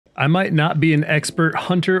I might not be an expert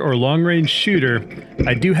hunter or long-range shooter.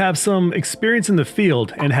 I do have some experience in the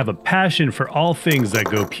field and have a passion for all things that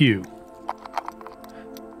go pew.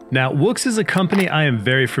 Now, Woox is a company I am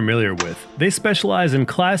very familiar with. They specialize in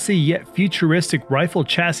classy yet futuristic rifle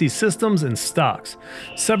chassis systems and stocks.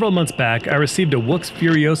 Several months back, I received a Woox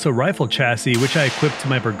Furiosa rifle chassis which I equipped to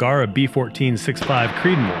my Bergara B14 6.5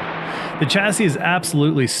 Creedmoor. The chassis is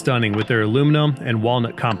absolutely stunning with their aluminum and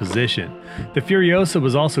walnut composition. The Furiosa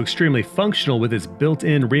was also extremely functional with its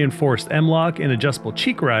built-in reinforced M-lock and adjustable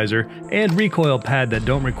cheek riser and recoil pad that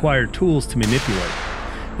don't require tools to manipulate.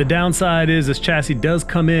 The downside is this chassis does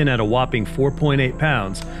come in at a whopping 4.8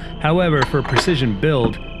 pounds. However, for a precision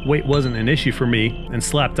build, weight wasn't an issue for me, and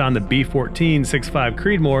slapped on the B14 6.5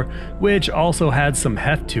 Creedmoor, which also had some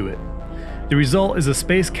heft to it. The result is a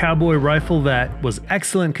space cowboy rifle that was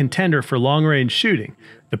excellent contender for long-range shooting.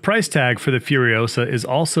 The price tag for the Furiosa is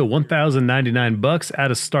also $1,099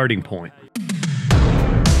 at a starting point.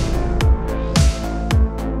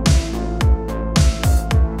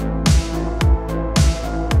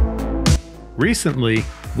 Recently,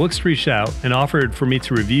 Woox reached out and offered for me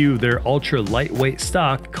to review their ultra lightweight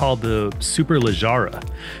stock called the Superleggera.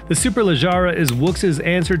 The Superleggera is Woox's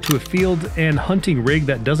answer to a field and hunting rig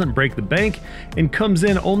that doesn't break the bank and comes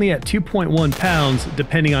in only at 2.1 pounds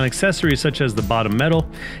depending on accessories such as the bottom metal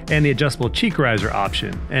and the adjustable cheek riser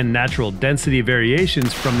option and natural density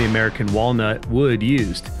variations from the American walnut wood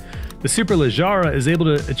used. The Superleggera is able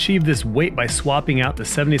to achieve this weight by swapping out the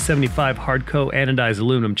 7075 hardcoat anodized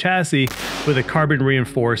aluminum chassis with a carbon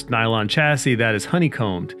reinforced nylon chassis that is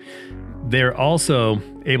honeycombed. They're also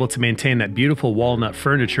able to maintain that beautiful walnut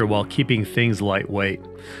furniture while keeping things lightweight.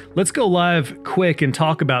 Let's go live quick and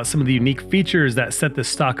talk about some of the unique features that set this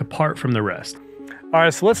stock apart from the rest. All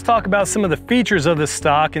right, so let's talk about some of the features of this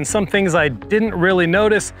stock and some things I didn't really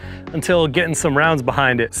notice until getting some rounds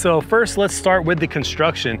behind it. So first, let's start with the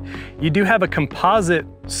construction. You do have a composite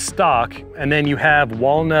stock, and then you have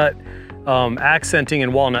walnut accenting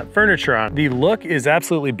and walnut furniture on. The look is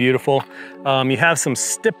absolutely beautiful. You have some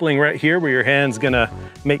stippling right here where your hand's gonna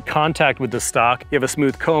make contact with the stock. You have a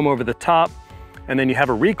smooth comb over the top. And then you have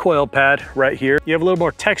a recoil pad right here. You have a little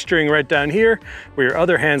more texturing right down here where your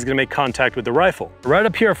other hand's gonna make contact with the rifle. Right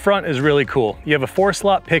up here front is really cool. You have a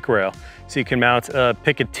 4-slot pick rail, so you can mount a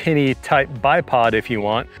Picatinny type bipod if you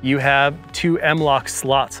want. You have 2 M-lock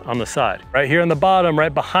slots on the side. Right here on the bottom,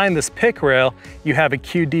 right behind this pick rail, you have a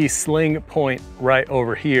QD sling point right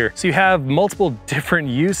over here. So you have multiple different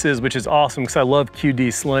uses, which is awesome because I love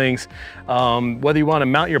QD slings. Whether you want to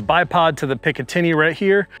mount your bipod to the Picatinny right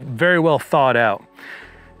here, very well thought out.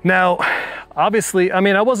 Now, obviously,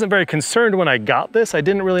 I wasn't very concerned when I got this. I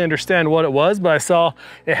didn't really understand what it was, but I saw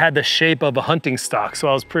it had the shape of a hunting stock. So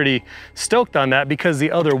I was pretty stoked on that because the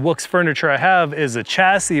other Woox furniture I have is a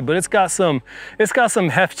chassis, but it's got some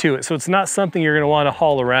heft to it. So it's not something you're gonna wanna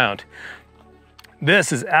haul around.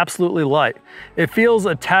 This is absolutely light. It feels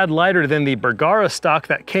a tad lighter than the Bergara stock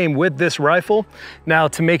that came with this rifle. Now,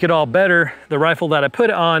 to make it all better, the rifle that I put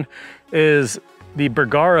it on is the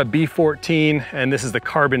Bergara B14, and this is the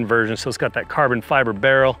carbon version, so it's got that carbon fiber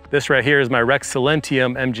barrel. This right here is my Rex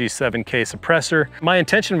Silentium MG7K suppressor. My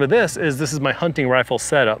intention with this is my hunting rifle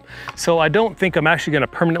setup, so I don't think I'm actually gonna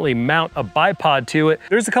permanently mount a bipod to it.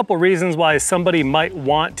 There's a couple reasons why somebody might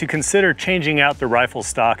want to consider changing out the rifle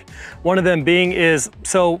stock. One of them being is,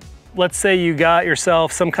 so let's say you got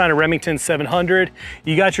yourself some kind of Remington 700,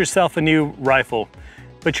 you got yourself a new rifle,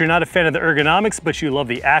 but you're not a fan of the ergonomics, but you love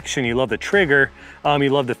the action, you love the trigger, you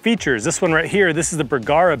love the features. This one right here, this is the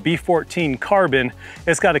Bergara B14 Carbon.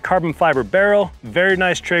 It's got a carbon fiber barrel, very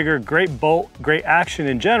nice trigger, great bolt, great action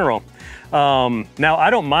in general. Now,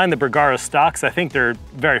 I don't mind the Bergara stocks. I think they're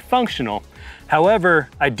very functional. However,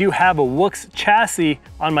 I do have a Woox chassis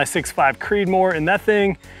on my 6.5 Creedmoor, and that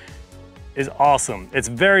thing is awesome. It's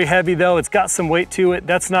very heavy though, it's got some weight to it.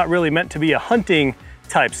 That's not really meant to be a hunting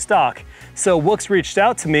type stock. So Woox reached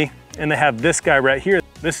out to me and they have this guy right here.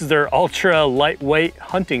 This is their ultra lightweight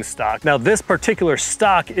hunting stock. Now this particular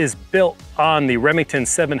stock is built on the Remington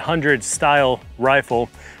 700 style rifle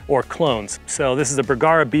or clones. So this is a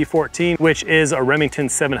Bergara B14, which is a Remington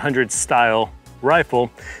 700 style rifle,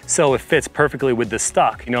 so it fits perfectly with this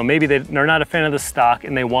stock. You know, maybe they're not a fan of the stock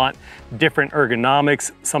and they want different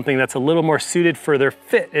ergonomics, something that's a little more suited for their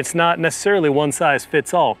fit. It's not necessarily one size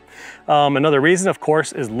fits all. Another reason, of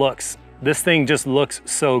course, is looks. This thing just looks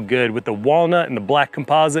so good with the walnut and the black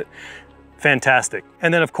composite. Fantastic.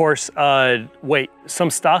 And then of course, weight.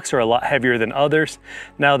 Some stocks are a lot heavier than others.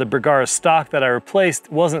 Now the Bergara stock that I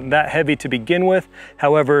replaced wasn't that heavy to begin with.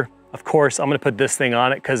 However, Of course, I'm gonna put this thing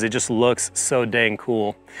on it because it just looks so dang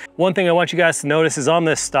cool. One thing I want you guys to notice is on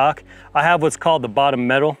this stock, I have what's called the bottom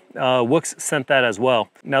metal. Woox sent that as well.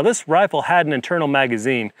 Now this rifle had an internal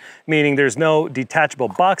magazine, meaning there's no detachable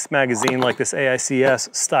box magazine like this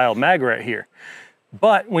AICS style mag right here.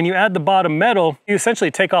 But when you add the bottom metal, you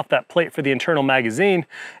essentially take off that plate for the internal magazine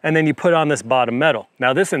and then you put on this bottom metal.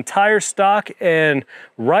 Now this entire stock and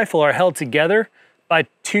rifle are held together by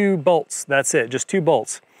 2 bolts. That's it, just 2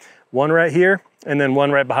 bolts. One right here, and then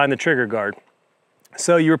one right behind the trigger guard.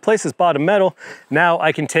 So you replace this bottom metal, now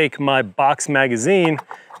I can take my box magazine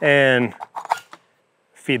and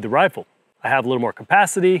feed the rifle. I have a little more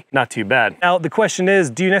capacity, not too bad. Now the question is,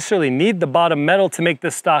 do you necessarily need the bottom metal to make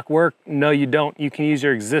this stock work? No, you don't. You can use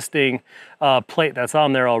your existing plate that's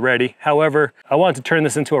on there already. However, I wanted to turn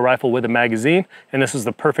this into a rifle with a magazine, and this was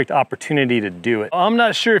the perfect opportunity to do it. I'm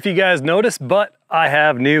not sure if you guys noticed, but I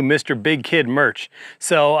have new MrBigKid merch.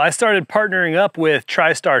 So I started partnering up with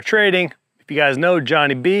TriStar Trading. If you guys know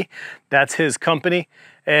Johnny B, that's his company.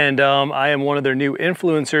 And I am one of their new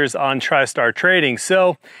influencers on TriStar Trading.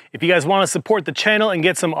 So if you guys want to support the channel and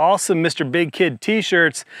get some awesome MrBigKid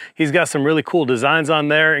t-shirts, he's got some really cool designs on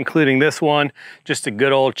there, including this one, just a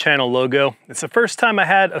good old channel logo. It's the first time I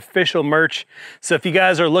had official merch. So if you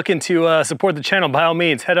guys are looking to support the channel, by all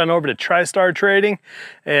means, head on over to TriStar Trading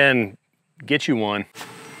and get you one.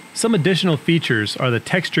 Some additional features are the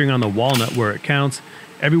texturing on the walnut where it counts.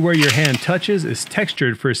 Everywhere your hand touches is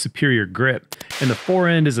textured for a superior grip, and the fore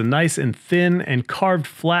end is a nice and thin and carved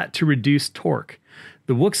flat to reduce torque.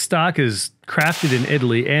 The Woox stock is crafted in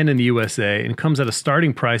Italy and in the USA and comes at a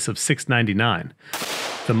starting price of $6.99.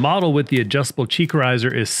 The model with the adjustable cheek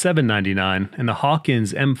riser is $7.99, and the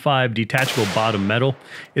Hawkins M5 detachable bottom metal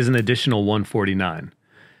is an additional $149.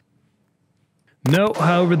 Note,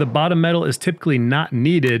 however, the bottom metal is typically not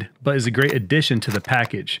needed, but is a great addition to the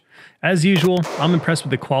package. As usual, I'm impressed with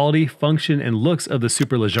the quality, function, and looks of the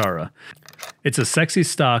Superleggera. It's a sexy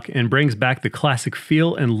stock and brings back the classic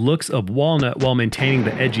feel and looks of walnut while maintaining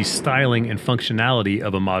the edgy styling and functionality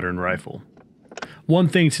of a modern rifle. One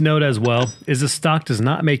thing to note as well is the stock does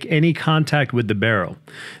not make any contact with the barrel.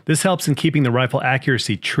 This helps in keeping the rifle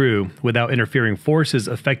accuracy true without interfering forces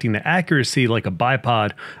affecting the accuracy like a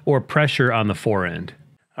bipod or pressure on the fore end.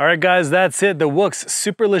 All right guys, that's it, the Woox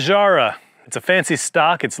Superleggera. It's a fancy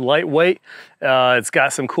stock, it's lightweight, it's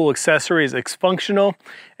got some cool accessories, it's functional,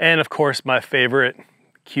 and of course my favorite,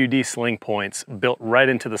 QD sling points built right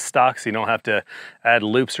into the stock so you don't have to add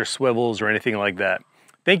loops or swivels or anything like that.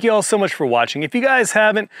 Thank you all so much for watching. If you guys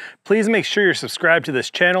haven't, please make sure you're subscribed to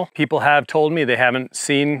this channel. People have told me they haven't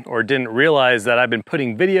seen or didn't realize that I've been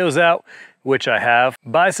putting videos out, which I have.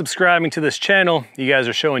 By subscribing to this channel, you guys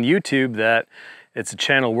are showing YouTube that it's a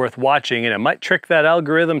channel worth watching, and it might trick that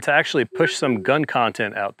algorithm to actually push some gun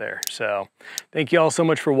content out there. So thank you all so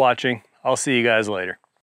much for watching. I'll see you guys later.